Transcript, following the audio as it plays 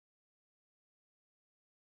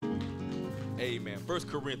Amen. 1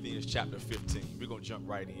 Corinthians chapter 15. We're going to jump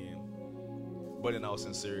right in. But in all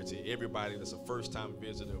sincerity, everybody that's a first-time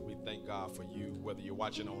visitor, we thank God for you. Whether you're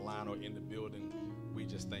watching online or in the building, we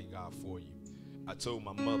just thank God for you. I told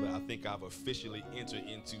my mother I think I've officially entered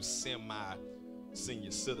into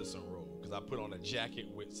semi-senior citizen role because I put on a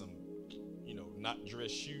jacket with some, not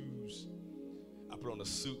dress shoes. I put on a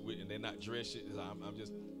suit with, and they're not dress shit. I'm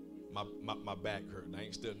just, my back hurting. I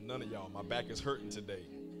ain't still none of y'all. My back is hurting today.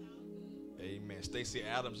 Amen. Stacey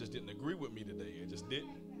Adams just didn't agree with me today. It just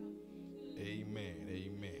didn't. Amen.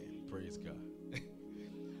 Amen. Praise God.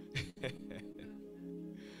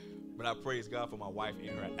 But I praise God for my wife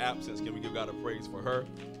in her absence. Can we give God a praise for her?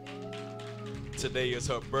 Today is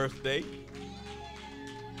her birthday.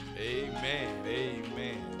 Amen.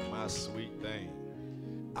 Amen. My sweet thing.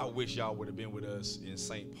 I wish y'all would have been with us in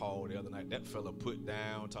St. Paul the other night. That fella put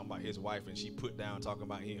down talking about his wife, and she put down talking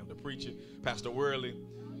about him. The preacher, Pastor Worley,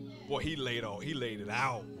 boy, he laid it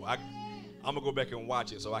out. Boy, I'm going to go back and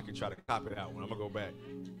watch it so I can try to copy it out when I'm going to go back.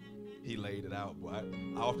 He laid it out, boy.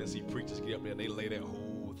 I often see preachers get up there and they lay that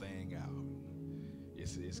whole thing out.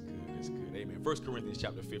 It's good. It's good. Amen. 1 Corinthians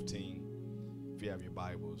chapter 15. If you have your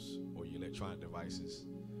Bibles or your electronic devices,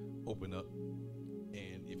 open up.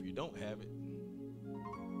 And if you don't have it,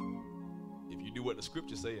 if you do what the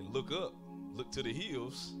scriptures say and look up, look to the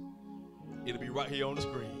hills, it'll be right here on the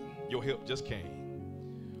screen. Your help just came.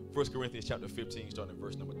 1 Corinthians chapter 15, starting at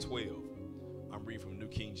verse number 12. I'm reading from the New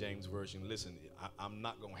King James Version. Listen, I'm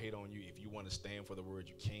not going to hate on you. If you want to stand for the word,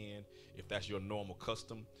 you can. If that's your normal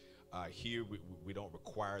custom. Here, we don't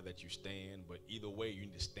require that you stand, but either way, you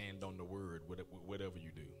need to stand on the word, whatever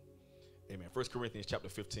you do. Amen. 1 Corinthians chapter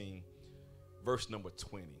 15, verse number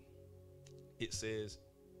 20. It says,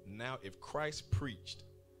 "Now if Christ preached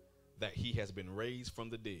that he has been raised from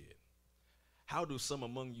the dead, how do some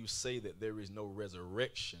among you say that there is no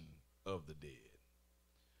resurrection of the dead?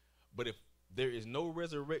 But if there is no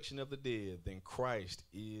resurrection of the dead, then Christ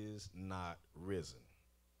is not risen.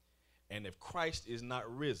 And if Christ is not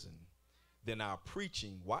risen, then our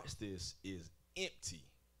preaching, watch this, is empty,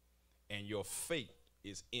 and your faith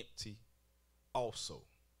is empty also.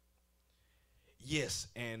 Yes,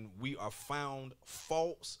 and we are found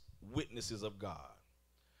false witnesses of God,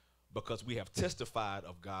 because we have testified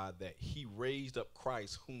of God that he raised up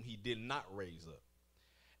Christ whom he did not raise up.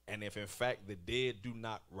 And if in fact the dead do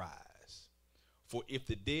not rise, for if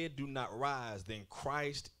the dead do not rise, then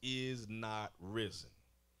Christ is not risen.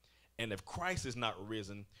 And if Christ is not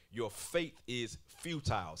risen, your faith is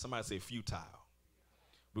futile." Somebody say futile.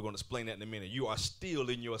 We're going to explain that in a minute. "You are still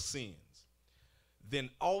in your sins. Then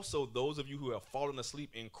also those of you who have fallen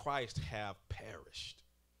asleep in Christ have perished.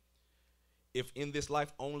 If in this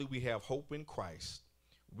life only we have hope in Christ,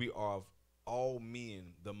 we are of all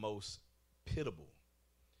men the most pitiable.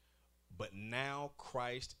 But now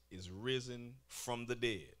Christ is risen from the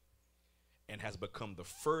dead and has become the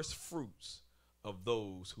first fruits of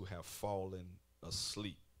those who have fallen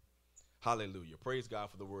asleep." Hallelujah. Praise God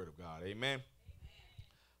for the word of God. Amen. Amen.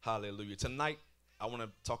 Hallelujah. Tonight, I want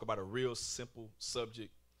to talk about a real simple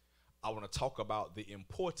subject. I want to talk about the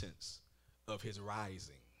importance of his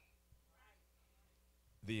rising.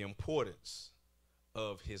 The importance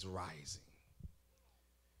of his rising.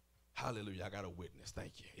 Hallelujah. I got a witness.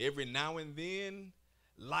 Thank you. Every now and then,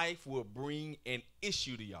 life will bring an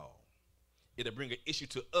issue to y'all. It'll bring an issue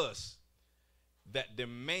to us that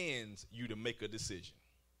demands you to make a decision.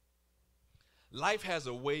 Life has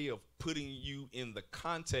a way of putting you in the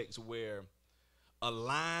context where a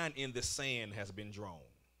line in the sand has been drawn.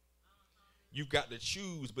 You've got to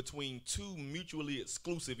choose between two mutually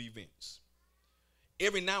exclusive events.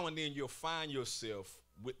 Every now and then you'll find yourself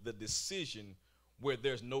with the decision where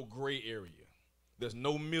there's no gray area. There's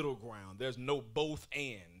no middle ground. There's no both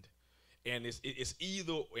and it's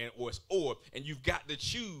either or it's or, and you've got to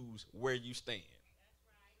choose where you stand.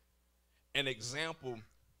 That's right. An example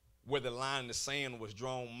where the line in the sand was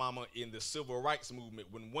drawn, mama, in the civil rights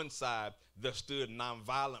movement, when one side there stood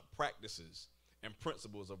nonviolent practices and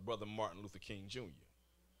principles of Brother Martin Luther King Jr.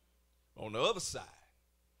 On the other side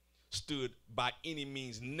stood by any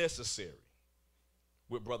means necessary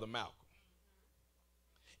with Brother Malcolm.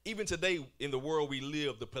 Even today in the world we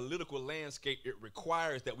live, the political landscape, it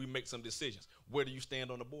requires that we make some decisions. Where do you stand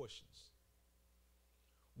on abortions?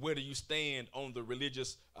 Where do you stand on the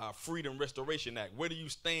Religious Freedom Restoration Act? Where do you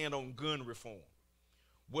stand on gun reform?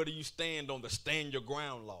 Where do you stand on the stand your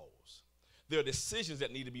ground laws? There are decisions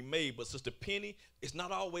that need to be made, but Sister Penny, it's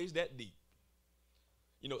not always that deep.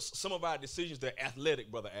 You know, some of our decisions, they're athletic,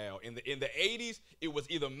 Brother Al. In the 80s, it was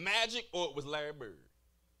either Magic or it was Larry Bird.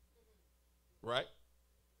 Right?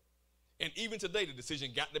 And even today, the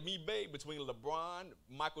decision got to be made between LeBron,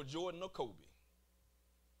 Michael Jordan, or Kobe.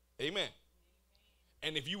 Amen.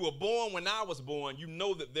 And if you were born when I was born, you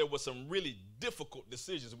know that there were some really difficult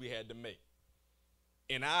decisions we had to make.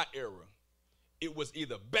 In our era, it was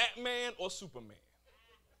either Batman or Superman.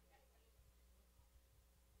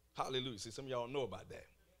 Hallelujah. See, some of y'all know about that.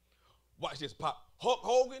 Watch this, Pop. Hulk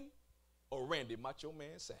Hogan or Randy Macho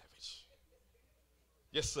Man Savage?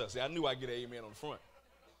 Yes, sir. See, I knew I'd get an amen on the front.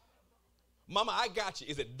 Mama, I got you.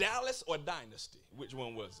 Is it Dallas or Dynasty? Which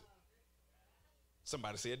one was it?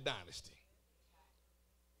 Somebody said Dynasty.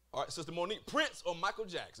 All right, Sister Monique, Prince or Michael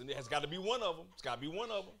Jackson? It has got to be one of them. It's got to be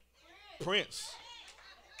one of them. Prince.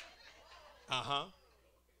 Uh-huh.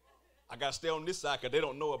 I got to stay on this side because they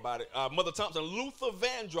don't know about it. Mother Thompson, Luther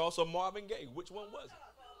Vandross or Marvin Gaye? Which one was it?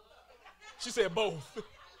 She said both.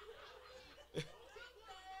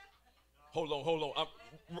 Hold on.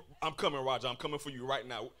 I'm coming, Roger. I'm coming for you right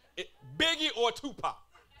now. Biggie or Tupac?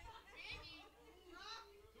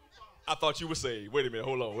 I thought you were saved. Wait a minute.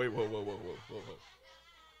 Hold on. Wait. Whoa.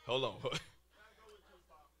 Hold on.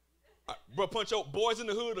 Bro, punch out. Boys in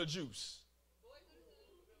the Hood or Juice?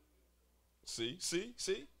 See?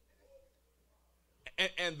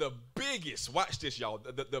 And the biggest, watch this, y'all.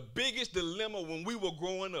 The biggest dilemma when we were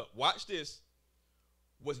growing up, watch this,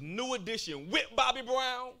 was New Edition with Bobby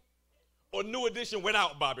Brown or New Edition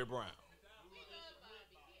without Bobby Brown.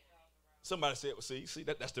 Somebody said, well, see,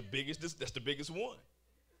 that's the biggest one.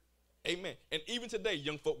 Amen. And even today,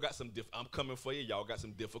 young folk got some I'm coming for you. Y'all got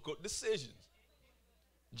some difficult decisions.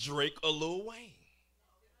 Drake or Lil Wayne?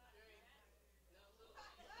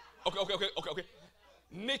 Okay.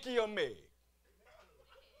 Nicki or Meg?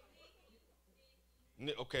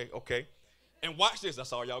 Okay. And watch this.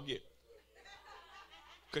 That's all y'all get.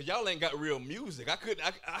 Because y'all ain't got real music.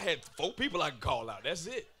 I had 4 people I could call out. That's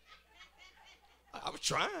it. I was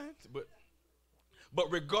trying,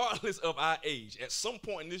 but regardless of our age, at some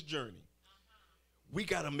point in this journey, we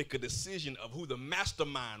got to make a decision of who the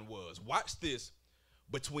mastermind was. Watch this.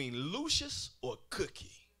 Between Lucius or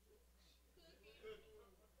Cookie.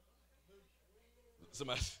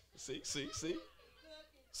 Somebody, see?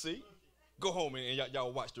 Go home and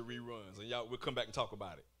y'all watch the reruns, and we'll come back and talk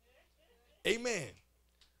about it. Amen.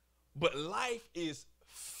 But life is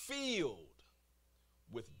filled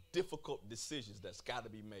with difficult decisions that's got to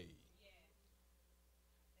be made.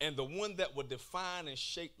 And the one that will define and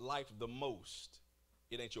shape life the most,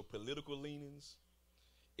 it ain't your political leanings,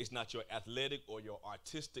 it's not your athletic or your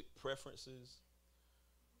artistic preferences,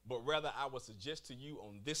 but rather I would suggest to you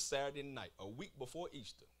on this Saturday night, a week before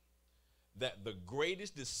Easter, that the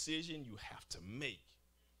greatest decision you have to make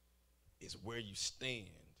is where you stand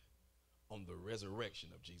on the resurrection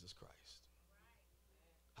of Jesus Christ.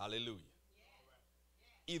 Hallelujah.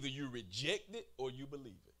 Either you reject it or you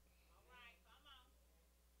believe it.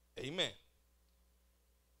 Amen.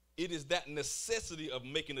 It is that necessity of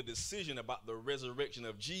making a decision about the resurrection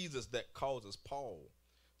of Jesus that causes Paul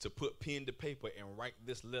to put pen to paper and write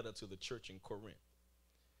this letter to the church in Corinth.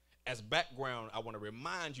 As background, I want to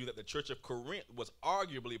remind you that the church of Corinth was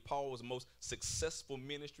arguably Paul's most successful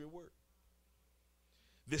ministry work.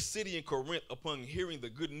 This city in Corinth, upon hearing the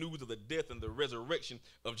good news of the death and the resurrection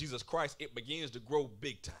of Jesus Christ, it begins to grow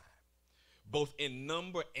big time, both in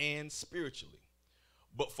number and spiritually.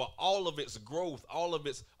 But for all of its growth, all of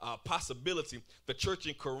its possibility, the church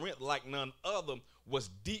in Corinth, like none other, was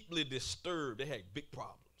deeply disturbed. They had big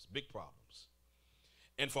problems.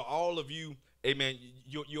 And for all of you, amen,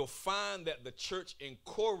 you'll find that the church in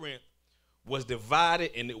Corinth was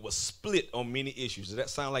divided and it was split on many issues. Does that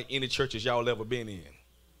sound like any churches y'all ever been in?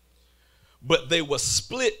 But they were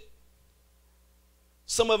split.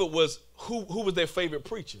 Some of it was who was their favorite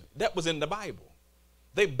preacher. That was in the Bible.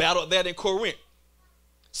 They battled that in Corinth.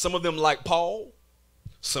 Some of them like Paul.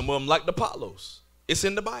 Some of them like Apollos. It's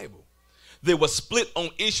in the Bible. They were split on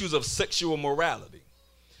issues of sexual morality.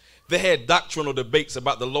 They had doctrinal debates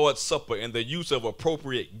about the Lord's Supper and the use of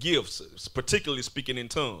appropriate gifts, particularly speaking in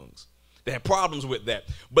tongues. They had problems with that.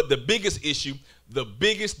 But the biggest issue, the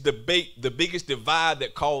biggest debate, the biggest divide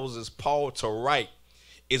that causes Paul to write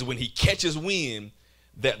is when he catches wind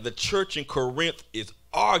that the church in Corinth is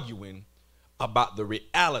arguing about the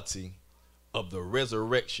reality of the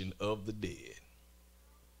resurrection of the dead.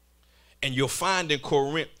 And you'll find in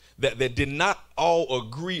Corinth that they did not all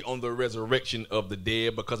agree on the resurrection of the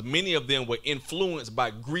dead because many of them were influenced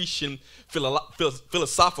by Grecian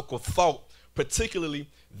philosophical thought, particularly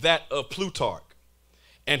that of Plutarch.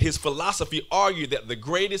 And his philosophy argued that the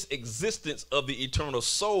greatest existence of the eternal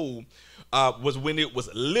soul was when it was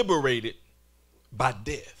liberated by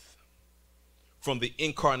death. from the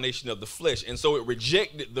incarnation of the flesh. And so it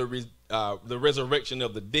rejected the resurrection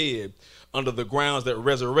of the dead under the grounds that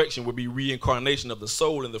resurrection would be reincarnation of the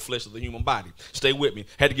soul in the flesh of the human body. Stay with me.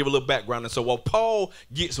 Had to give a little background. And so while Paul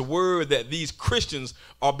gets word that these Christians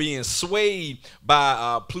are being swayed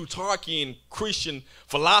by Plutarchian Christian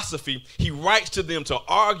philosophy, he writes to them to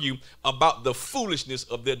argue about the foolishness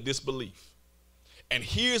of their disbelief. And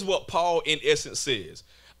here's what Paul in essence says.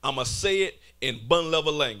 I'm going to say it in bun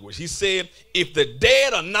level language. He said, if the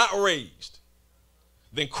dead are not raised,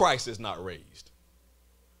 then Christ is not raised.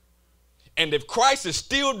 And if Christ is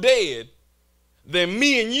still dead, then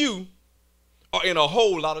me and you are in a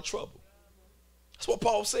whole lot of trouble. That's what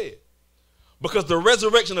Paul said. Because the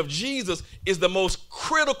resurrection of Jesus is the most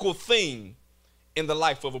critical thing in the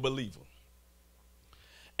life of a believer.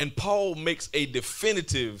 And Paul makes a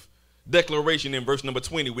definitive declaration in verse number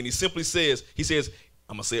 20 when he simply says,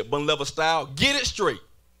 I'm going to say it bun level style, get it straight.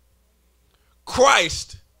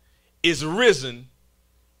 Christ is risen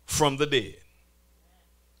from the dead.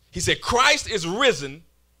 He said, Christ is risen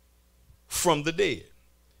from the dead.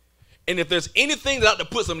 And if there's anything that ought to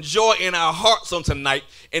put some joy in our hearts on tonight,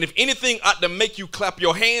 and if anything ought to make you clap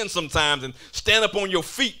your hands sometimes and stand up on your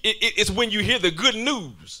feet, it's when you hear the good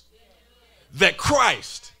news that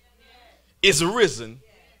Christ is risen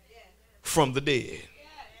from the dead.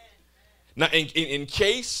 Now, in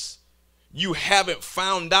case you haven't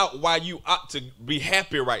found out why you ought to be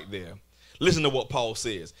happy right there, listen to what Paul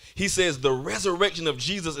says. He says the resurrection of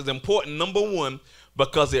Jesus is important, number one,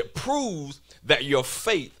 because it proves that your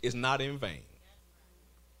faith is not in vain.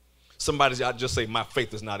 Somebody ought to just say, my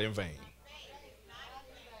faith is not in vain.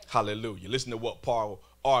 Hallelujah. Listen to what Paul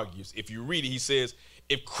argues. If you read it, he says,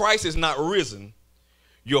 if Christ is not risen,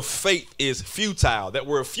 your faith is futile. That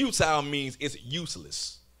word futile means it's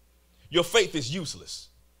useless. Your faith is useless.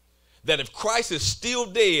 That if Christ is still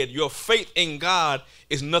dead, your faith in God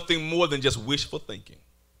is nothing more than just wishful thinking.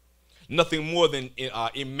 Nothing more than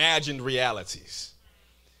imagined realities.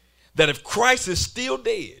 That if Christ is still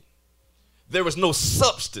dead, there is no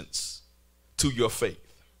substance to your faith.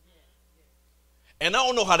 And I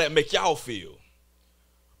don't know how that make y'all feel,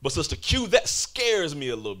 but Sister Q, that scares me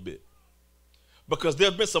a little bit. Because there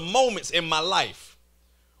have been some moments in my life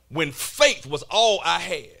when faith was all I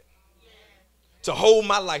had to hold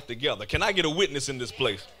my life together. Can I get a witness in this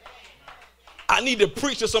place? I need to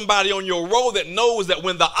preach to somebody on your road that knows that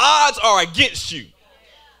when the odds are against you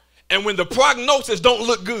and when the prognosis don't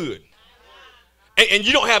look good and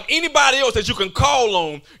you don't have anybody else that you can call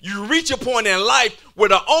on, you reach a point in life where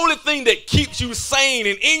the only thing that keeps you sane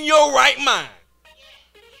and in your right mind,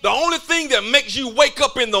 the only thing that makes you wake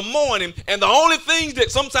up in the morning and the only things that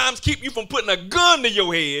sometimes keep you from putting a gun to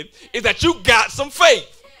your head is that you got some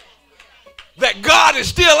faith. That God is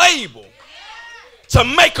still able to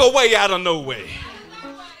make a way out of no way.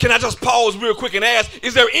 Can I just pause real quick and ask,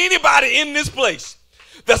 is there anybody in this place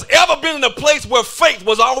that's ever been in a place where faith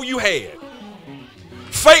was all you had?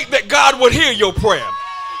 Faith that God would hear your prayer.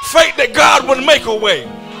 Faith that God would make a way.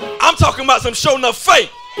 I'm talking about some sure enough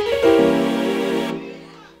faith.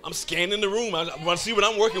 I'm scanning the room. I want to see what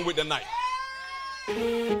I'm working with tonight.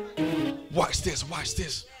 Watch this, watch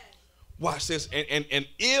this, watch this. And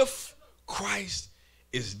if Christ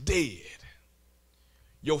is dead,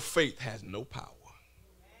 your faith has no power.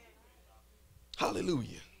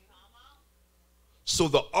 Hallelujah. So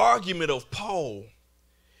the argument of Paul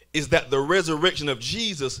is that the resurrection of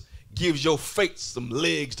Jesus gives your faith some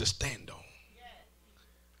legs to stand on.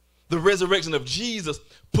 The resurrection of Jesus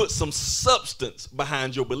puts some substance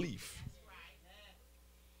behind your belief.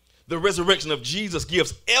 The resurrection of Jesus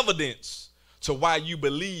gives evidence to why you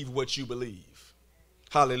believe what you believe.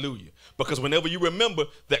 Hallelujah. Because whenever you remember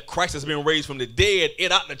that Christ has been raised from the dead,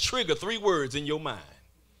 it ought to trigger 3 words in your mind.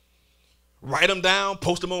 Write them down,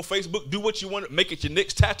 post them on Facebook, do what you want, make it your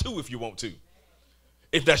next tattoo if you want to,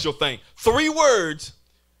 if that's your thing. 3 words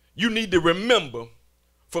you need to remember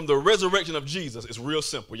from the resurrection of Jesus. It's real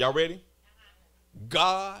simple. Y'all ready?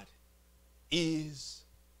 God is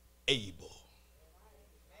able.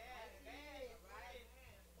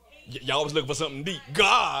 Y'all always looking for something deep.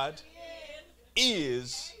 God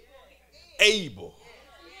is able.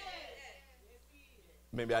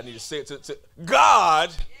 Maybe I need to say it to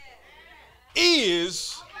God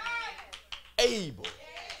is able.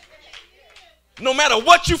 No matter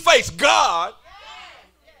what you face, God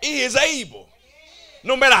is able.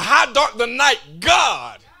 No matter how dark the night,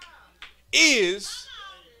 God is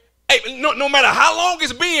able. No matter how long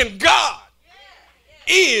it's been, God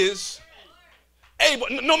is able.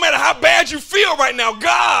 No matter how bad you feel right now,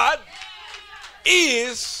 God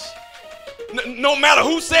is. No matter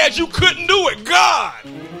who said you couldn't do it, God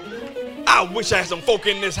I wish I had some folk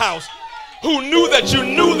in this house who knew that you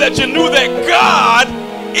knew that you knew that God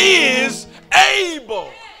is able.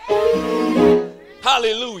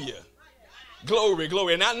 Hallelujah. Glory,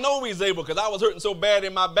 glory. And I know he's able because I was hurting so bad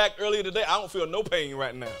in my back earlier today. I don't feel no pain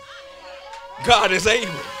right now. God is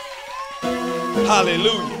able.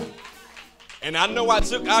 Hallelujah. And I know I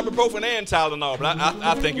took ibuprofen and Tylenol, but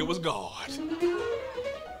I think it was God.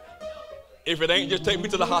 If it ain't, just take me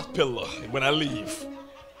to the hospital when I leave.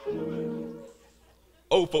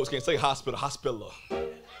 Old folks can't say hospital, hospital.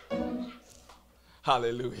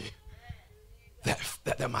 Hallelujah.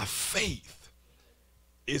 That my faith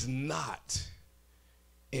is not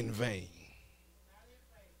in vain.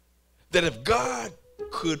 That if God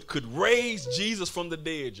could raise Jesus from the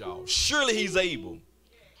dead, y'all, surely he's able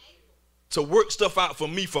to work stuff out for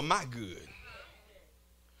me for my good.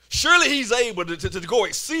 Surely he's able to go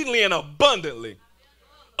exceedingly and abundantly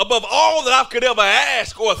above all that I could ever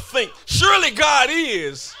ask or think. Surely God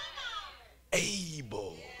is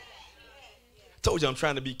able. I told you I'm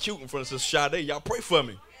trying to be cute in front of Sister Sade. Y'all pray for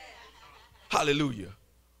me. Hallelujah.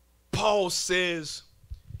 Paul says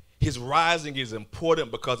his rising is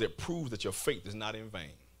important because it proves that your faith is not in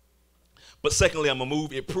vain. But secondly, I'm going to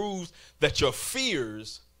move. It proves that your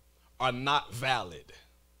fears are not valid.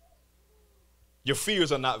 Your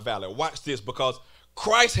fears are not valid. Watch this, because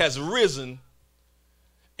Christ has risen,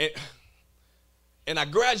 and I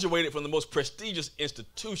graduated from the most prestigious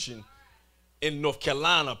institution in North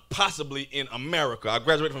Carolina, possibly in America. I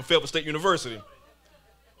graduated from Fayetteville State University.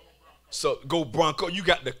 So go Bronco. You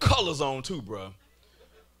got the colors on too, bro.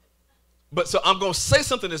 But so I'm going to say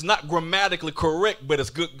something that's not grammatically correct, but it's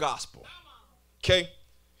good gospel. Okay?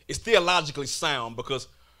 It's theologically sound because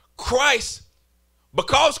Christ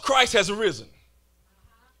has risen,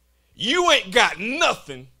 you ain't got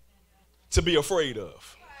nothing to be afraid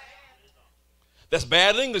of. That's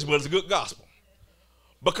bad English, but it's a good gospel.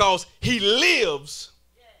 Because he lives,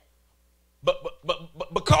 but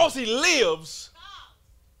because he lives,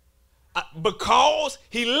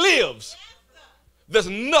 there's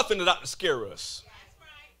nothing that ought to scare us.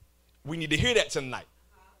 We need to hear that tonight.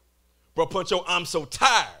 Bro, Puncho, I'm so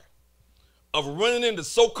tired of running into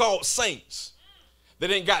so-called saints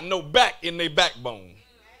that ain't got no back in their backbone,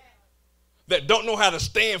 that don't know how to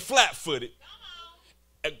stand flat-footed,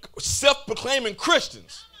 self-proclaiming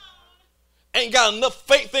Christians, ain't got enough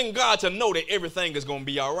faith in God to know that everything is going to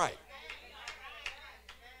be all right.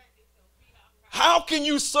 How can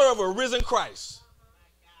you serve a risen Christ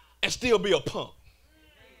and still be a punk?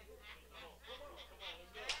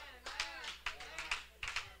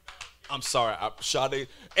 I'm sorry, Sade,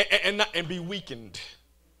 and be weakened.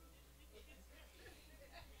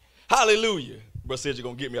 Hallelujah. Bro said you're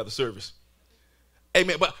going to get me out of the service.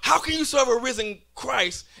 Amen. But how can you serve a risen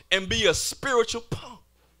Christ and be a spiritual punk?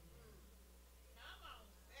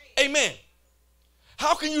 Amen.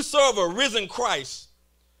 How can you serve a risen Christ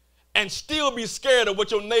and still be scared of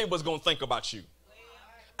what your neighbor's going to think about you?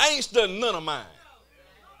 I ain't studying none of mine.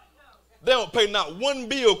 They don't pay not one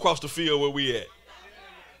bill across the field where we at.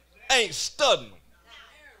 I ain't studying.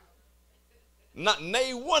 Not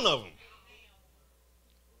name one of them.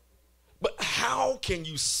 But how can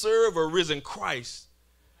you serve a risen Christ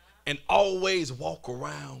and always walk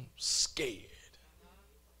around scared?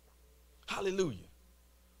 Hallelujah.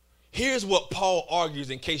 Here's what Paul argues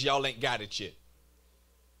in case y'all ain't got it yet.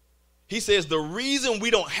 He says the reason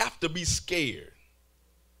we don't have to be scared,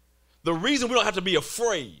 the reason we don't have to be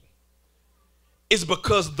afraid is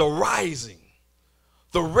because the rising,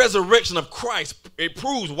 the resurrection of Christ, it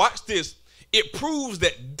proves, watch this, it proves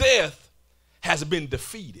that death has been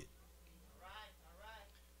defeated.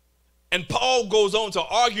 And Paul goes on to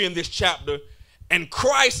argue in this chapter, and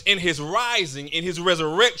Christ in his rising, in his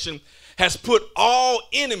resurrection, has put all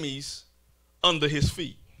enemies under his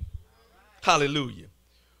feet. Hallelujah.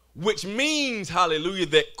 Which means, hallelujah,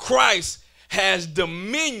 that Christ has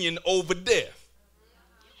dominion over death.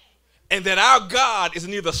 And that our God is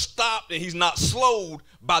neither stopped and he's not slowed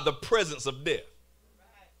by the presence of death.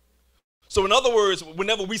 So in other words,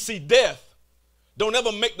 whenever we see death, don't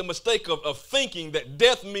ever make the mistake of thinking that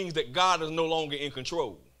death means that God is no longer in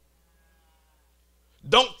control.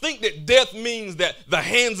 Don't think that death means that the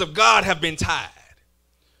hands of God have been tied.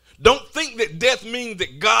 Don't think that death means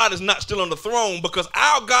that God is not still on the throne, because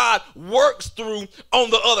our God works through on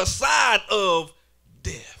the other side of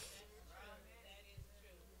death.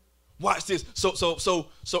 Watch this. So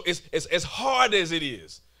it's as hard as it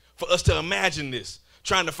is for us to imagine this,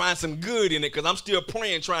 trying to find some good in it, because I'm still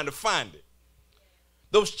praying, trying to find it.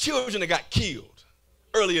 Those children that got killed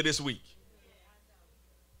earlier this week.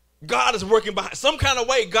 God is working behind, some kind of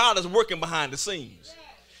way God is working behind the scenes.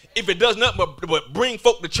 if it does nothing but bring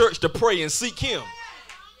folk to church to pray and seek him.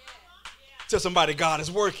 Tell somebody God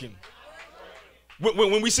is working.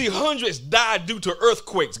 When we see hundreds die due to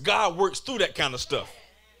earthquakes, God works through that kind of stuff.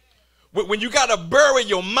 When you got to bury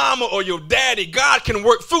your mama or your daddy, God can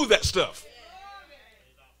work through that stuff.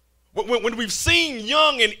 When we've seen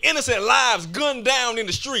young and innocent lives gunned down in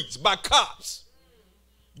the streets by cops,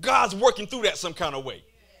 God's working through that some kind of way,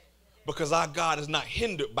 because our God is not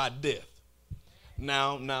hindered by death.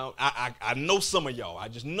 Now, I know some of y'all. I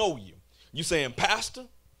just know you. You saying, Pastor,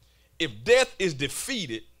 if death is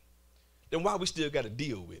defeated, then why we still got to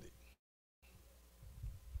deal with it?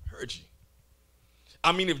 Heard you.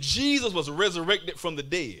 I mean, if Jesus was resurrected from the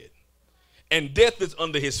dead and death is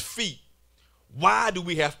under his feet, why do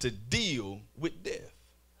we have to deal with death?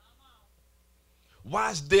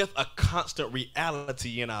 Why is death a constant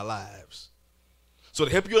reality in our lives? So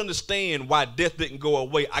to help you understand why death didn't go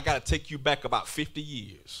away, I got to take you back about 50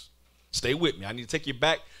 years. Stay with me. I need to take you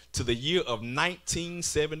back to the year of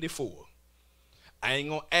 1974. I ain't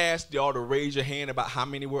going to ask y'all to raise your hand about how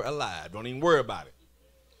many were alive. Don't even worry about it.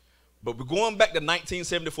 But we're going back to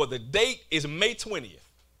 1974. The date is May 20th.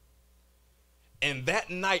 And that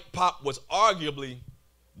night, Pop, was arguably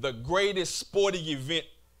the greatest sporting event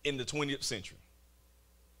in the 20th century.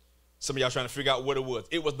 Some of y'all trying to figure out what it was.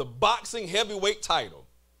 It was the boxing heavyweight title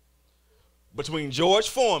between George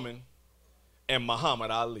Foreman and Muhammad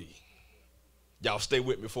Ali. Y'all stay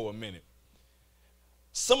with me for a minute.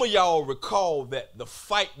 Some of y'all recall that the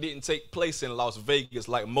fight didn't take place in Las Vegas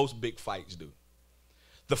like most big fights do.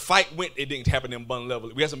 The fight it didn't happen in Bun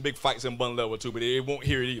Level. We had some big fights in Bun Level too, but it won't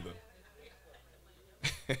hear it either.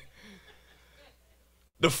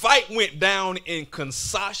 The fight went down in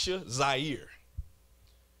Kinshasa, Zaire.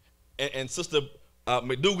 And Sister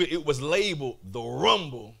McDougal, it was labeled the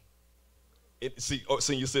Rumble.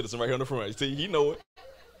 Senior citizen right here on the front. See, you know it.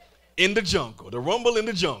 In the jungle. The Rumble in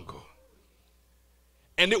the jungle.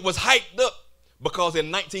 And it was hyped up because in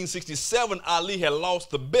 1967, Ali had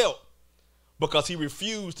lost the belt because he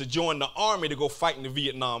refused to join the army to go fight in the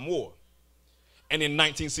Vietnam War. And in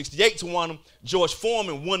 1968, George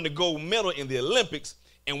Foreman won the gold medal in the Olympics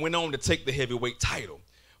and went on to take the heavyweight title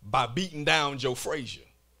by beating down Joe Frazier.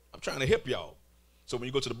 I'm trying to help y'all. So when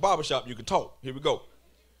you go to the barbershop, you can talk. Here we go.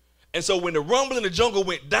 And so when the Rumble in the Jungle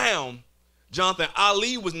went down, Jonathan,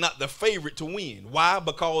 Ali was not the favorite to win. Why?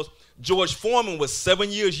 Because George Foreman was 7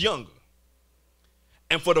 years younger.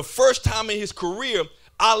 And for the first time in his career,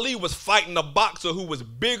 Ali was fighting a boxer who was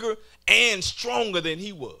bigger and stronger than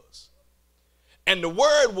he was. And the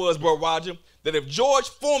word was, bro Roger, that if George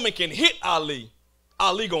Foreman can hit Ali,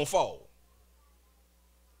 Ali gonna fall.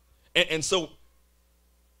 And so,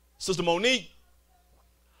 Sister Monique,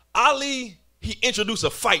 Ali, he introduced a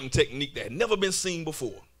fighting technique that had never been seen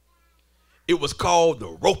before. It was called the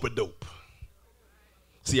rope-a-dope.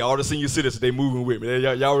 See, all the senior citizens, they moving with me.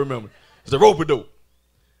 Y'all remember. It's the rope-a-dope.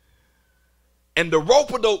 And the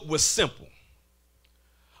rope-a-dope was simple.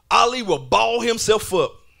 Ali would ball himself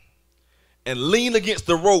up and lean against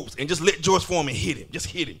the ropes and just let George Foreman hit him. Just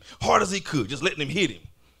hit him hard as he could, just letting him hit him.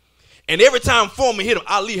 And every time Foreman hit him,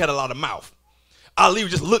 Ali had a lot of mouth. Ali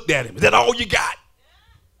just looked at him. Is that all you got?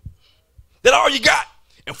 That all you got?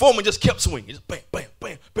 And Foreman just kept swinging. Just bam, bam,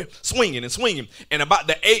 bam, bam, swinging and swinging. And about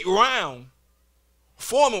the 8th round,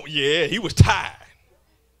 Foreman, yeah, he was tired.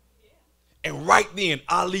 And right then,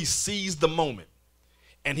 Ali seized the moment.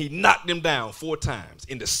 And he knocked him down 4 times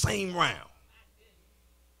in the same round.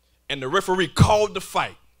 And the referee called the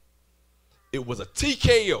fight. It was a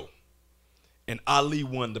TKO. And Ali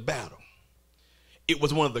won the battle. It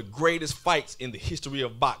was one of the greatest fights in the history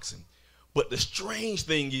of boxing. But the strange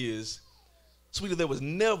thing is, sweetie, there was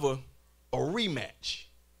never a rematch.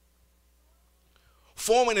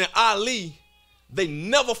 Foreman and Ali, they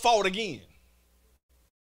never fought again.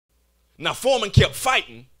 Now, Foreman kept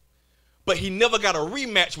fighting, but he never got a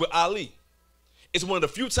rematch with Ali. It's one of the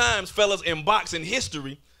few times, fellas, in boxing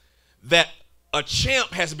history that a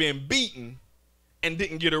champ has been beaten and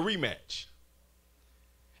didn't get a rematch.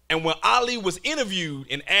 And when Ali was interviewed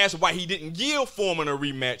and asked why he didn't give Foreman a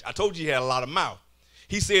rematch, I told you he had a lot of mouth.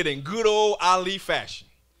 He said in good old Ali fashion,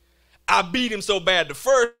 I beat him so bad the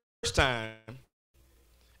first time,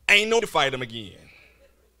 I ain't no to fight him again.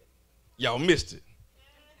 Y'all missed it.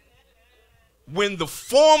 When the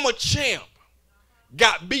former champ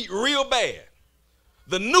got beat real bad,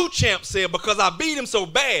 the new champ said, because I beat him so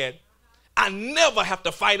bad, I never have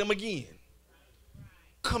to fight him again.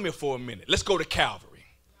 Come here for a minute. Let's go to Calvary.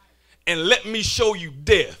 And let me show you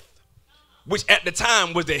death, which at the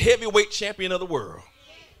time was the heavyweight champion of the world.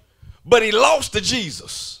 But he lost to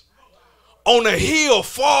Jesus on a hill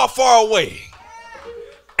far, far away.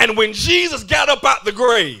 And when Jesus got up out the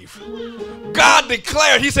grave, God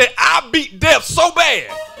declared, he said, I beat death so bad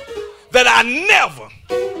that I never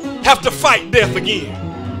have to fight death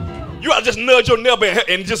again. You ought to just nudge your neighbor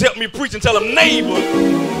and just help me preach and tell them, neighbor,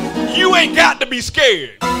 you ain't got to be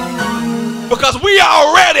scared because we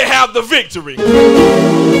already have the victory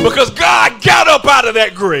because God got up out of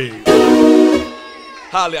that grave.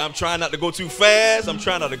 Hallelujah. I'm trying not to go too fast.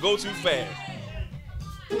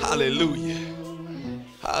 Hallelujah.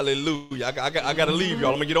 Hallelujah. I got to leave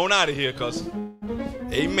y'all. I'm going to get on out of here because,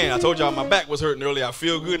 amen. I told y'all my back was hurting earlier. I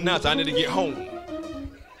feel good now, so I need to get home.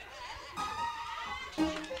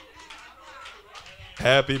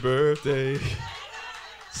 Happy birthday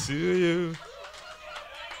to you.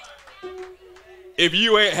 If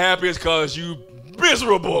you ain't happy, it's because you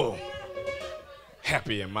miserable.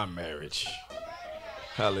 Happy in my marriage.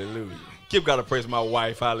 Hallelujah. Give God a praise, my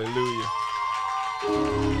wife. Hallelujah.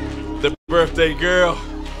 The birthday girl.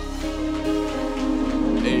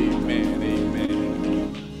 Amen.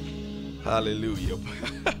 Amen. Hallelujah.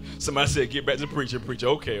 Somebody said, get back to preaching, preacher.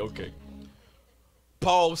 Okay.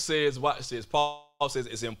 Paul says, watch this. Paul says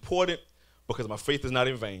it's important because my faith is not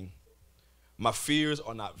in vain. My fears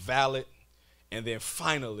are not valid. And then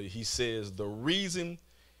finally, he says the reason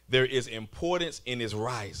there is importance in his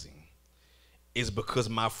rising is because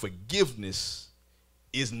my forgiveness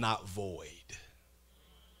is not void.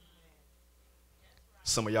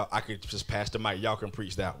 Some of y'all, I could just pass the mic. Y'all can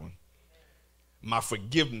preach that one. My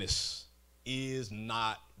forgiveness is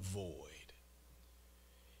not void.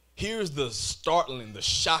 Here's the startling, the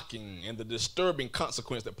shocking, and the disturbing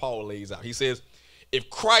consequence that Paul lays out. He says, if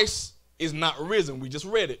Christ is not risen, we just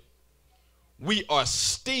read it, we are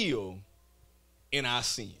still in our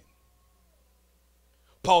sin.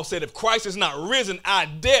 Paul said, if Christ is not risen, our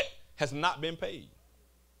debt has not been paid.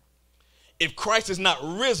 If Christ is not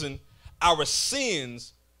risen, our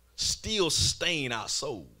sins still stain our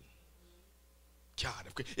soul. God,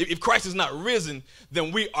 if Christ is not risen,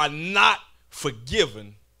 then we are not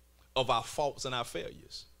forgiven of our faults and our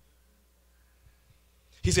failures.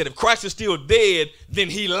 He said, if Christ is still dead, then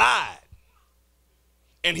he lied.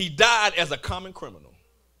 And he died as a common criminal.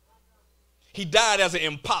 He died as an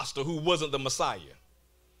imposter who wasn't the Messiah.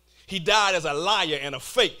 He died as a liar and a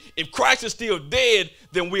fake. If Christ is still dead,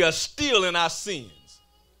 then we are still in our sins.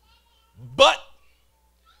 But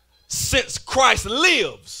since Christ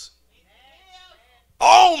lives,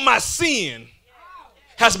 all my sin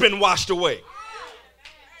has been washed away.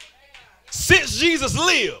 Since Jesus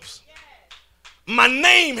lives, my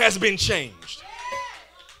name has been changed.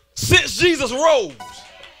 Since Jesus rose,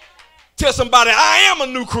 tell somebody, I am a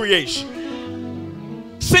new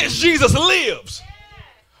creation. Since Jesus lives,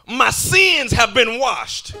 my sins have been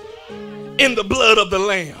washed in the blood of the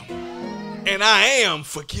Lamb, and I am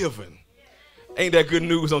forgiven. Ain't that good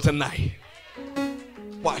news on tonight?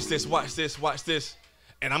 Watch this.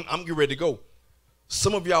 And I'm getting ready to go.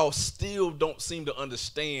 Some of y'all still don't seem to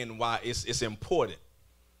understand why it's important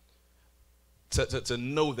to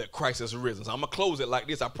know that Christ has risen. So I'm going to close it like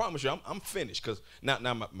this. I promise you, I'm finished because now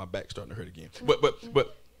my back's starting to hurt again.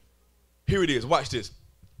 But here it is. Watch this.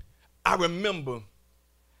 I remember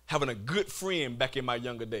having a good friend back in my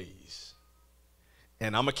younger days.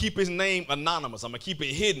 And I'm going to keep his name anonymous. I'm going to keep it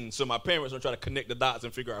hidden so my parents don't try to connect the dots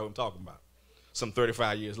and figure out who I'm talking about some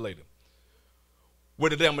 35 years later. Well,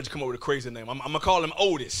 today I'm going to come up with a crazy name. I'm going to call him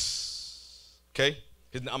Otis. Okay?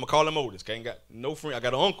 I'm going to call him Otis. Okay? Ain't got no friend. I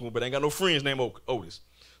got an uncle, but ain't got no friends named Otis.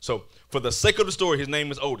 So for the sake of the story, his name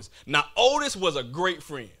is Otis. Now, Otis was a great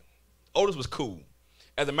friend. Otis was cool.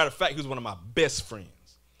 As a matter of fact, he was one of my best friends.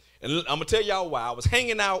 And I'm going to tell y'all why. I was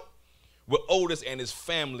hanging out with Otis and his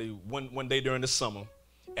family one day during the summer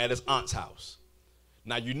at his aunt's house.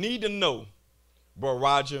 Now, you need to know, bro,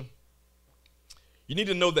 Roger, you need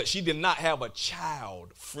to know that she did not have a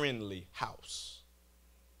child-friendly house.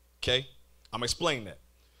 Okay? I'm going to explain that.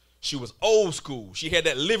 She was old school. She had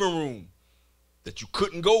that living room that you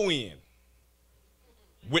couldn't go in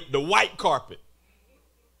with the white carpet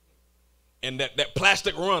and that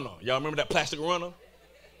plastic runner. Y'all remember that plastic runner?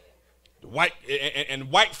 The white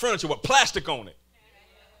and white furniture with plastic on it.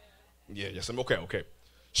 Yeah, yes, okay.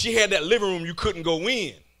 She had that living room you couldn't go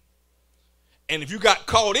in. And if you got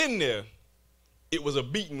caught in there, it was a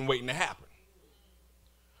beating waiting to happen.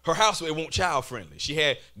 Her house, it wasn't child-friendly. She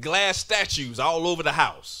had glass statues all over the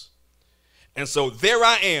house. And so there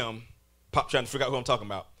I am, trying to figure out who I'm talking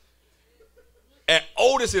about, at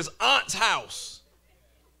Otis's aunt's house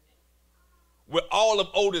with all of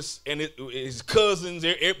Otis and his cousins.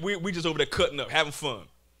 We just over there cutting up, having fun.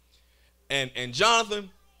 And Jonathan,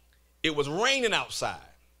 it was raining outside.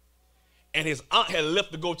 And his aunt had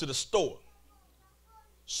left to go to the store.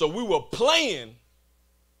 So we were playing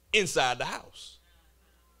inside the house.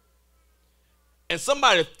 And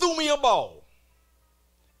somebody threw me a ball.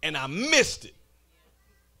 And I missed it.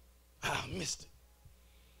 I missed it.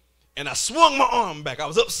 And I swung my arm back. I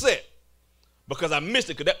was upset because I missed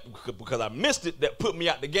it. Because I missed it, that put me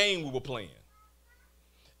out the game we were playing.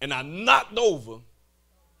 And I knocked over,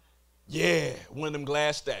 one of them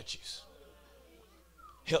glass statues.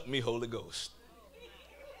 Help me, Holy Ghost.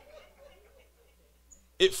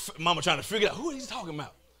 Mama trying to figure out, who he's talking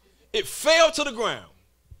about. It fell to the ground,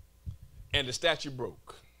 and the statue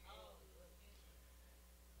broke.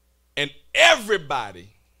 And everybody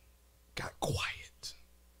got quiet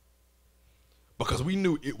because we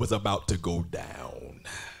knew it was about to go down.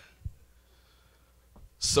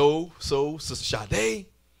 So, Sister Sade,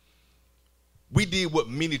 we did what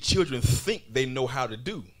many children think they know how to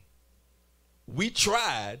do. We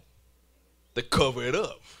tried to cover it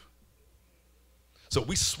up. So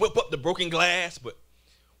we swept up the broken glass, but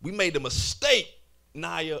we made the mistake,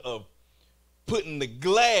 Naya, of putting the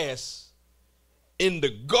glass in the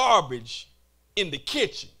garbage in the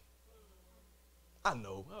kitchen. I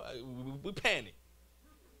know, we panicked.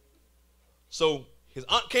 So his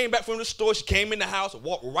aunt came back from the store. She came in the house and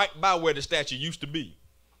walked right by where the statue used to be.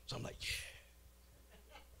 So I'm like,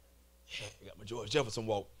 I got my George Jefferson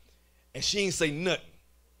walk. And she ain't say nothing.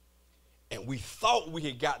 And we thought we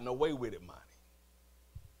had gotten away with it, Monty.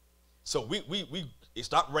 So it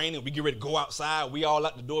stopped raining. We get ready to go outside. We all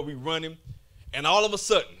out the door. We running. And all of a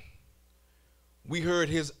sudden, we heard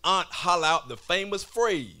his aunt holler out the famous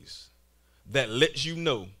phrase that lets you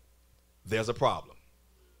know there's a problem.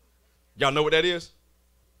 Y'all know what that is?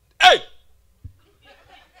 Hey!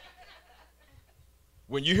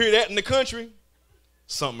 When you hear that in the country,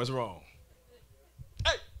 something is wrong.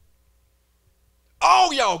 Hey!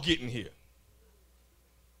 All y'all getting here.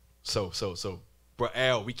 So, Bro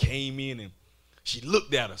Al, we came in and she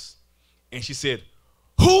looked at us and she said,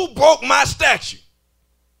 who broke my statue?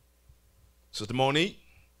 Sister Monique,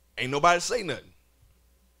 ain't nobody say nothing.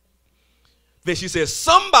 Then she said,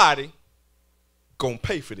 somebody gonna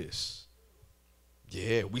pay for this.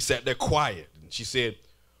 Yeah, we sat there quiet. And she said,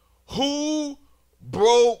 who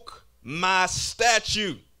broke my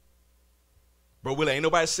statue? Bro Willie, ain't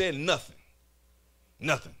nobody said nothing.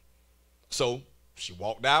 Nothing. So she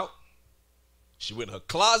walked out. She went in her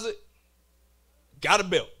closet, got a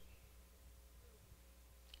belt.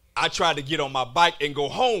 I tried to get on my bike and go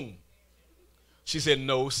home. She said,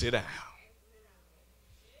 no, sit down.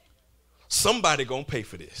 Somebody gonna pay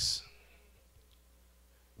for this.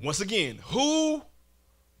 Once again, who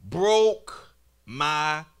broke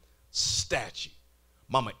my statue?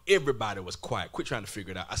 Mama, everybody was quiet. Quit trying to figure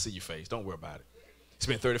it out. I see your face. Don't worry about it. It's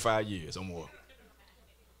been 35 years or more.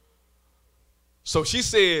 So she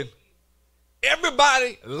said,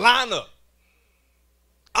 everybody line up.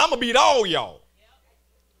 I'm going to beat all y'all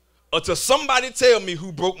until somebody tell me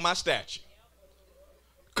who broke my statue.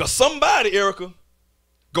 Because somebody, Erica,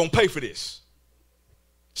 going to pay for this.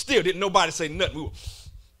 Still didn't nobody say nothing.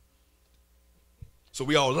 So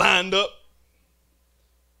we all lined up.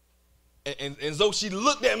 And so she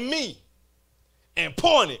looked at me and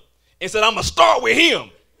pointed and said, I'm going to start with him.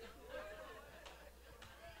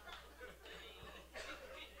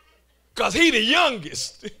 Because he the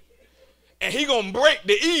youngest. And he going to break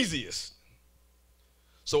the easiest.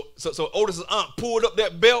 So Otis's aunt pulled up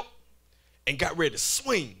that belt and got ready to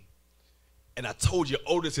swing. And I told you,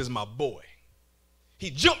 Otis is my boy.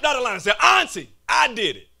 He jumped out of line and said, Auntie, I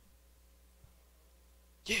did it.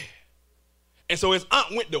 Yeah. And so his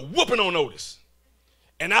aunt went to whooping on Otis.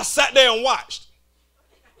 And I sat there and watched.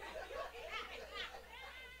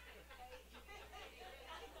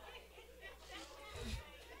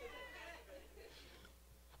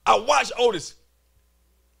 I watched Otis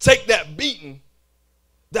take that beating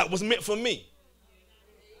that was meant for me.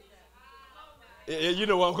 You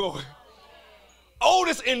know where I'm going.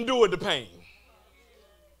 Otis endured the pain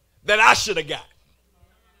that I should have got.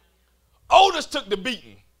 Otis took the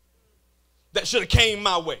beating that should have came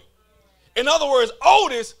my way. In other words,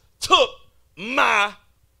 Otis took my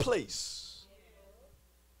place.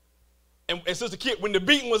 And Sister Kit, when the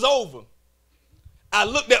beating was over, I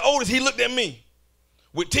looked at Otis, he looked at me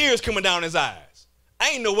with tears coming down his eyes. I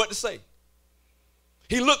ain't know what to say.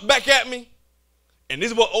 He looked back at me, and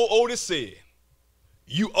this is what Otis said.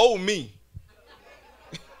 You owe me.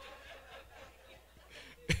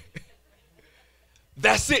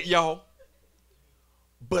 That's it, y'all.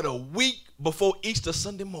 But a week before Easter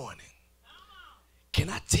Sunday morning, can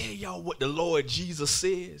I tell y'all what the Lord Jesus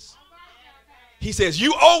says? He says,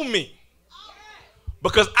 you owe me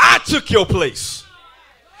because I took your place.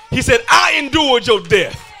 He said, I endured your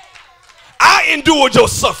death. I endured your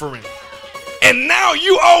suffering. And now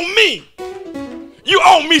you owe me. You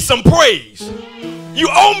owe me some praise. You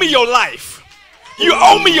owe me your life. You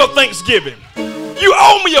owe me your thanksgiving. You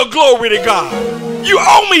owe me your glory to God. You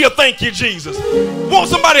owe me your thank you, Jesus. Want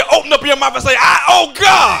somebody to open up your mouth and say, I owe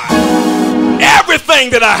God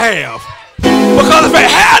everything that I have. Because if it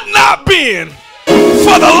had not been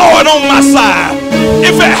for the Lord on my side,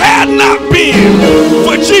 if it had not been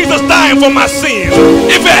for Jesus dying for my sins,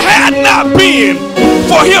 if it had not been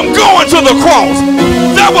for him going to the cross,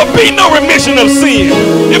 there would be no remission of sin.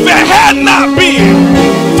 If it had not been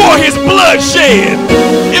for his blood shed,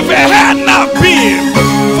 if it had not been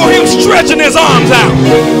for him stretching his arms out,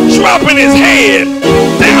 dropping his head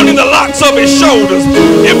down in the locks of his shoulders,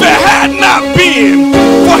 if it had not been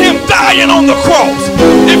for him dying on the cross,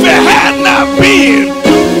 if it had not been,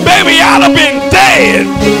 baby, I'd have been dead,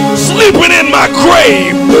 sleeping in my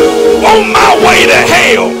grave, on my way to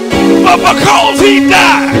hell. But because he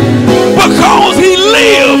died, because he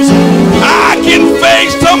lives, I can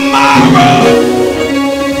face tomorrow.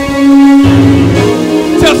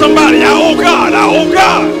 Tell somebody, I owe God, I owe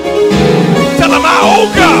God. Tell him I owe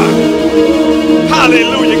God.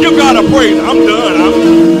 Hallelujah. Give God a praise. I'm done.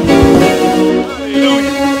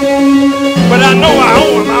 Hallelujah. But I know I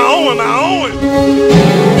owe him, I owe him, I owe him.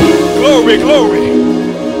 Glory, glory.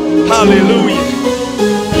 Hallelujah.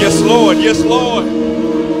 Yes, Lord, yes, Lord.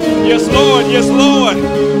 Yes, Lord, yes, Lord.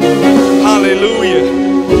 Hallelujah.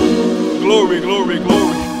 Glory, glory,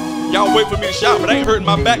 glory. Y'all wait for me to shout, but I ain't hurting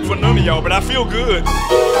my back for none of y'all, but I feel good.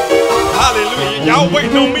 Hallelujah. Y'all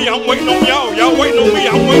waiting on me, I'm waiting on y'all. Y'all waiting on me,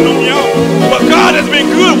 I'm waiting on y'all. But God has been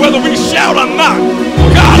good whether we shout or not.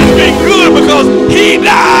 God has been good because he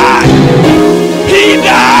died. He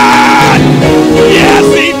died. Yes,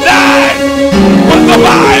 he died. But the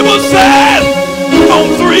Bible says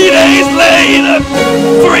on 3 days later,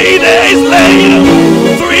 3 days later,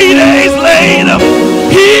 3 days later,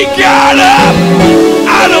 he got up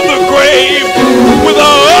out of the grave with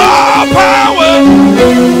all power.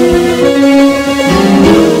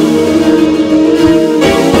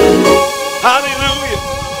 Hallelujah.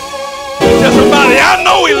 Tell somebody, I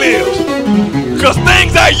know he lives. Because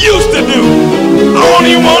things I used to do, I don't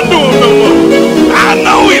even want to do them no more. I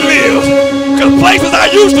know he lives. Because places I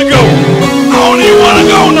used to go, I don't even want to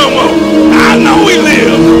go no more. I know he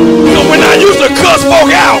lives. So when I used to cuss folk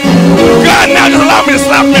out, God now just allow me to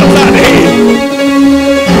slap me upside the head.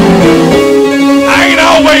 I ain't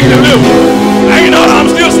always to do. I ain't know that I'm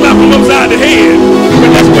still slapping them upside the head. But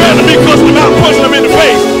that's better than me cussing them out and punching them in the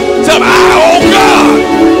face. Tell them, I owe God.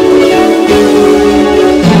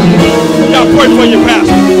 Y'all pray for your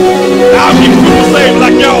pastor. I'll keep people saved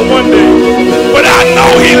like y'all one day. But I know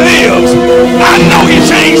he lives. I know he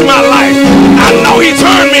changed my life. I know he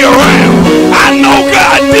turned me around. I know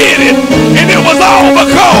God did it. And it was all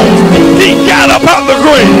because he got up out the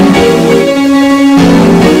grave.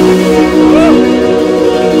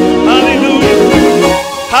 Hallelujah.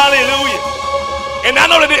 Hallelujah. And I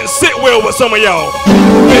know that didn't sit well with some of y'all.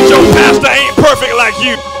 That your pastor ain't perfect like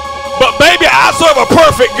you. But baby, I serve a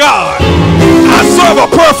perfect God. I serve a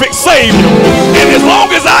perfect Savior. And as long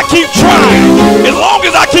as I keep trying, as long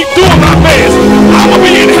as I keep doing my best, I'm going to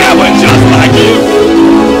be in heaven just like you.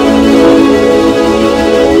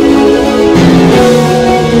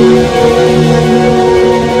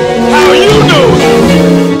 How are you doing?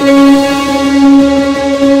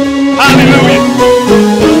 Hallelujah.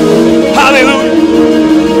 Hallelujah.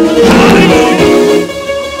 Hallelujah.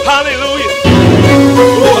 Hallelujah.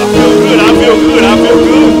 Oh, I feel good. I feel good. I feel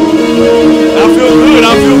good. I feel good.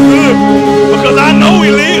 I feel good. Because I know he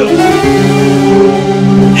lives.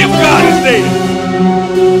 If God is dead.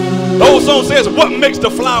 The old song says, what makes the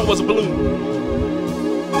flowers bloom?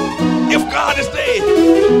 If God is dead.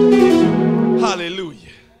 Hallelujah.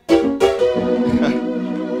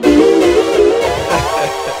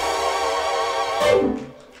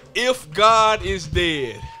 If God is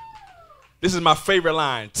dead. This is my favorite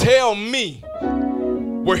line. Tell me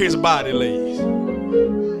where his body lays.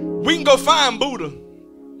 We can go find Buddha.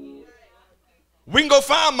 We can go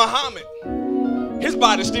find Muhammad. His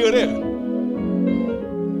body's still there.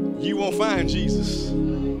 You won't find Jesus.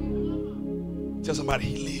 Tell somebody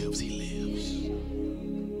he lives, he lives.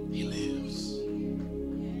 He lives.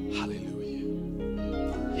 Hallelujah.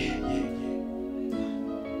 Yeah.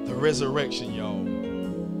 The resurrection, y'all,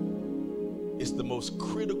 is the most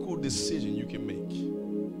critical decision you can make.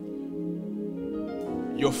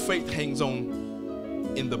 Your faith hangs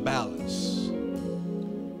on in the balance.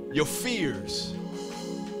 Your fears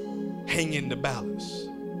hang in the balance.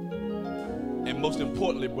 And most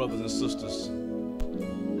importantly, brothers and sisters,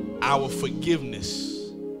 our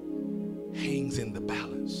forgiveness hangs in the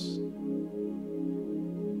balance.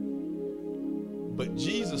 But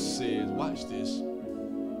Jesus says, watch this,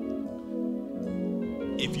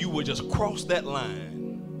 if you would just cross that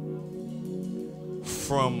line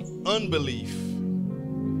from unbelief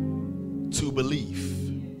to belief,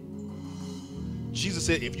 Jesus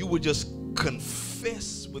said, if you would just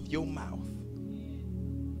confess with your mouth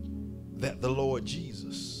that the Lord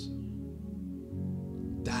Jesus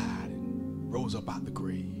died and rose up out the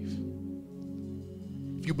grave,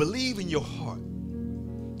 if you believe in your heart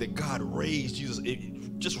that God raised Jesus,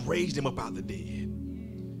 just raised him up out the dead,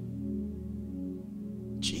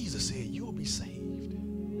 Jesus said you'll be saved.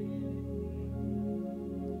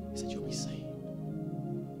 He said you'll be saved.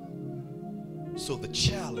 So the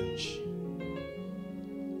challenge,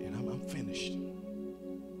 and I'm finished,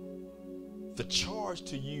 the charge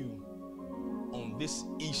to you on this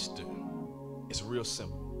Easter is real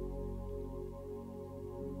simple.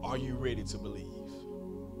 Are you ready to believe?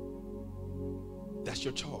 That's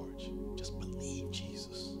your charge. Just believe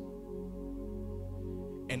Jesus.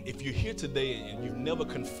 And if you're here today and you've never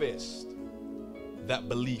confessed that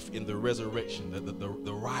belief in the resurrection,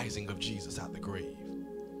 the rising of Jesus out the grave,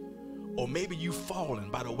 or maybe you've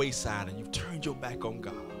fallen by the wayside and you've turned your back on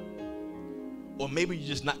God, or maybe you're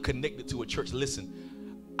just not connected to a church, listen,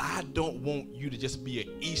 I don't want you to just be an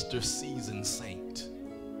Easter season saint.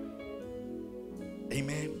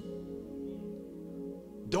 Amen.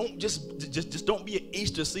 Don't just don't be an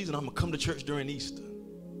Easter season. I'm gonna come to church during Easter.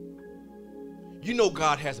 You know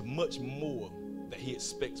God has much more that he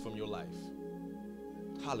expects from your life.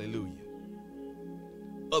 Hallelujah.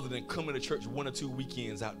 Other than coming to church 1 or 2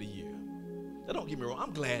 weekends out the year. Now don't get me wrong,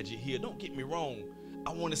 I'm glad you're here. Don't get me wrong.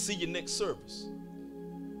 I want to see your next service.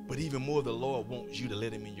 But even more, the Lord wants you to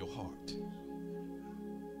let him in your heart.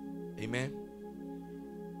 Amen.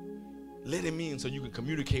 Let him in so you can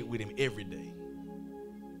communicate with him every day.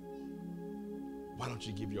 Why don't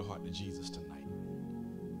you give your heart to Jesus tonight?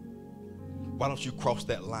 Why don't you cross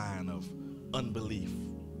that line of unbelief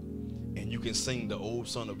and you can sing the old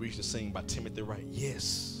song that we used to sing by Timothy Wright?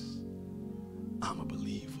 Yes, I'm a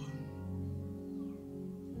believer.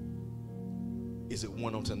 Is it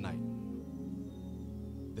one on tonight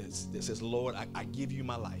that says, Lord, I give you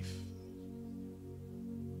my life?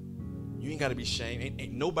 You ain't got to be ashamed.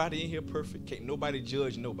 Ain't nobody in here perfect. Can't nobody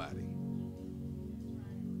judge nobody.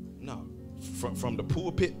 No. From the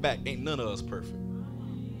pulpit back, ain't none of us perfect.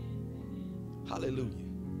 Hallelujah.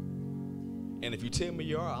 And if you tell me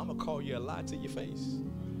you are, I'm going to call you a lie to your face.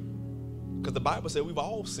 Because the Bible said we've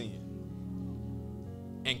all sinned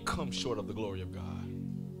and come short of the glory of God.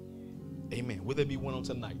 Amen. Will there be one on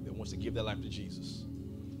tonight that wants to give their life to Jesus?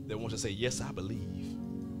 That wants to say, yes, I believe.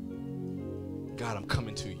 God, I'm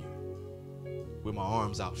coming to you with my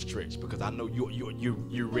arms outstretched because I know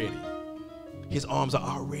you're ready. His arms are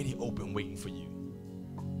already open waiting for you.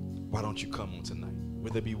 Why don't you come on tonight?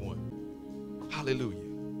 Will there be one? Hallelujah.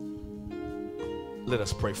 Let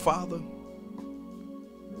us pray. Father,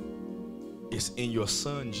 it's in your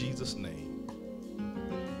son Jesus' name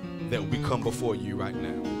that we come before you right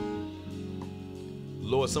now.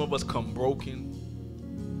 Lord, some of us come broken.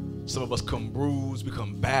 Some of us come bruised,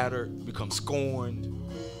 become battered, become scorned,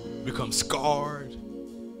 become scarred.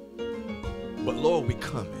 But Lord, we're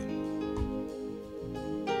coming.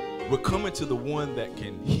 We're coming to the one that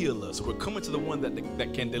can heal us. We're coming to the one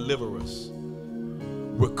that can deliver us.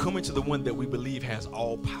 We're coming to the one that we believe has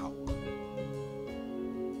all power.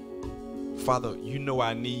 Father, you know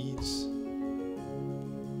our needs.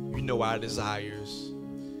 You know our desires.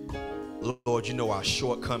 Lord, you know our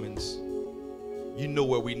shortcomings. You know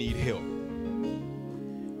where we need help.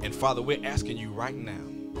 And Father, we're asking you right now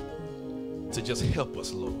to just help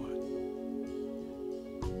us, Lord.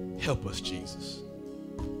 Help us, Jesus.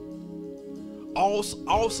 All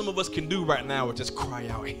some of us can do right now is just cry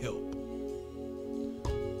out help.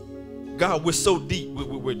 God, we're so deep,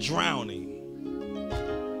 we're drowning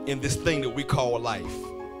in this thing that we call life.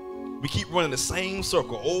 We keep running the same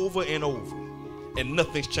circle over and over, and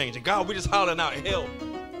nothing's changing. God, we're just hollering out help.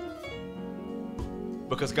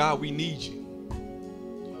 Because God, we need you.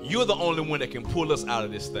 You're the only one that can pull us out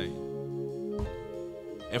of this thing.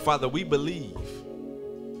 And Father, we believe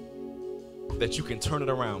that you can turn it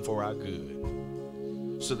around for our good,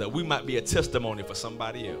 so that we might be a testimony for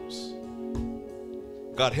somebody else.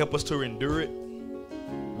 God, help us to endure it,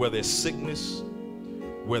 where there's sickness,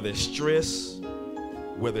 where there's stress,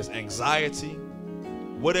 where there's anxiety,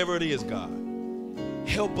 whatever it is, God,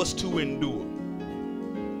 help us to endure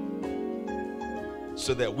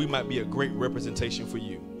so that we might be a great representation for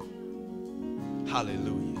you.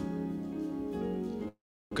 Hallelujah.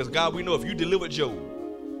 Because God, we know if you delivered Job,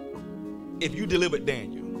 if you delivered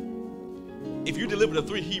Daniel, if you delivered the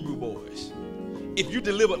 3 Hebrew boys, if you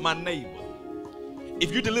delivered my neighbor,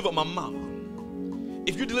 if you delivered my mama,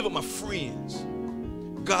 if you delivered my friends,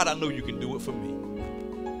 God, I know you can do it for me.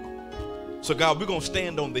 So God, we're going to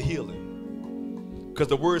stand on the healing, because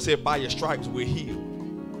the word said by your stripes we're healed.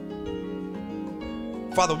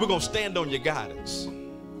 Father, we're going to stand on your guidance,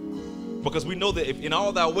 because we know that if in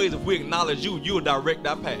all thy ways, if we acknowledge you, you'll direct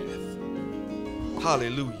our path.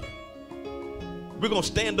 Hallelujah. We're going to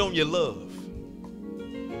stand on your love.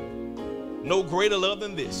 No greater love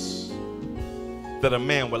than this, that a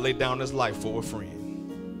man would lay down his life for a friend.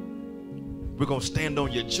 We're going to stand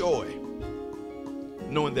on your joy,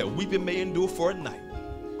 knowing that weeping may endure for a night,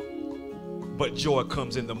 but joy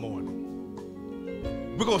comes in the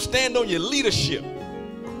morning. We're going to stand on your leadership,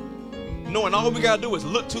 knowing all we got to do is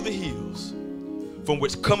look to the hills, from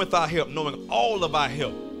which cometh our help, knowing all of our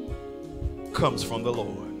help comes from the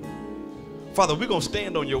Lord. Father, we're going to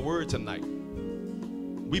stand on your word tonight.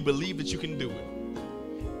 We believe that you can do it,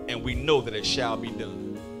 and we know that it shall be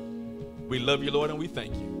done. We love you, Lord, and we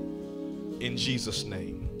thank you. In Jesus'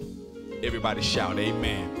 name, everybody shout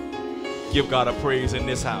amen. Give God a praise in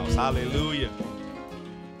this house. Hallelujah.